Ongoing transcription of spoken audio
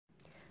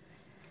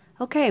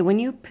Okay, when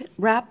you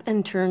wrap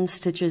and turn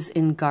stitches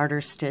in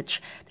garter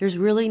stitch, there's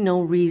really no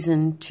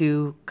reason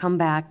to come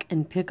back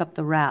and pick up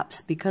the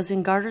wraps, because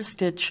in garter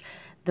stitch,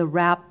 the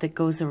wrap that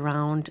goes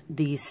around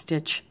the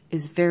stitch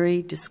is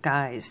very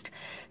disguised.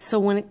 So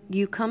when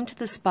you come to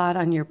the spot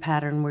on your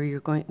pattern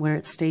where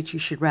it states you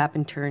should wrap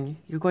and turn,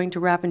 you're going to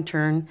wrap and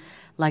turn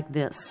like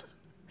this.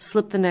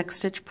 Slip the next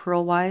stitch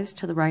purlwise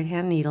to the right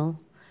hand needle,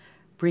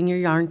 bring your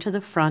yarn to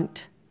the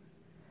front,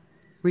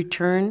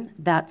 return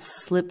that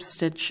slip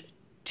stitch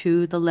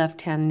to the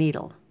left hand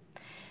needle.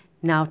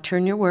 Now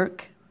turn your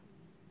work,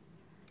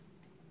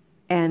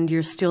 and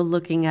you're still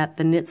looking at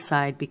the knit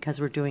side because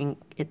we're doing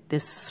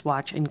this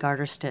swatch in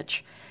garter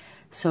stitch.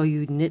 So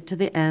you knit to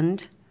the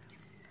end.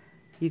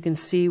 You can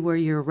see where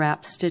your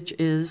wrap stitch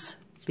is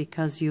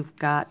because you've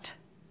got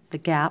the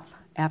gap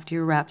after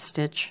your wrap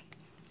stitch.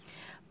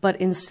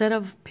 But instead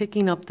of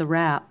picking up the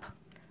wrap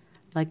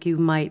like you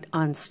might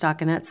on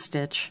stockinette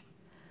stitch,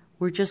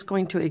 we're just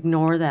going to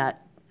ignore that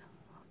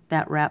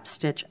wrap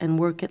stitch and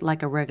work it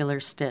like a regular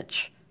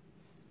stitch.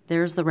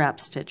 There's the wrap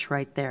stitch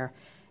right there.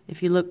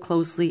 If you look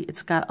closely,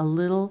 it's got a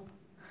little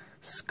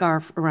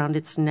scarf around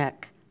its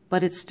neck,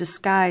 but it's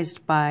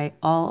disguised by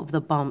all of the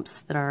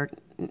bumps that are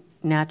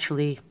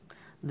naturally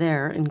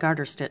there in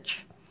garter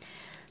stitch.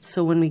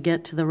 So when we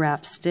get to the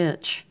wrap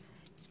stitch,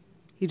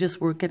 you just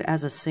work it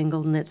as a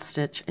single knit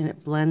stitch and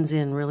it blends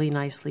in really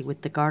nicely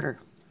with the garter.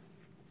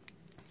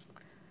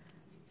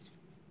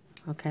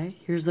 Okay,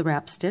 here's the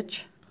wrap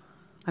stitch.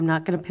 I'm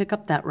not going to pick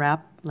up that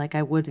wrap like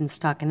I would in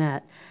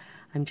stockinette.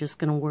 I'm just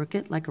going to work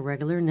it like a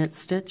regular knit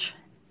stitch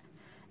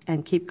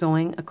and keep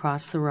going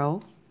across the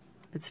row.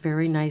 It's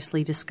very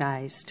nicely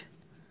disguised.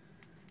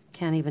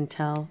 Can't even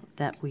tell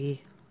that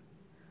we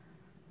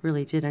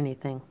really did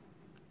anything.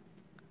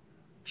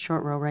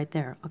 Short row right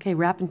there. Okay,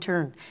 wrap and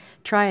turn.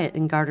 Try it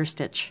in garter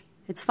stitch.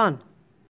 It's fun.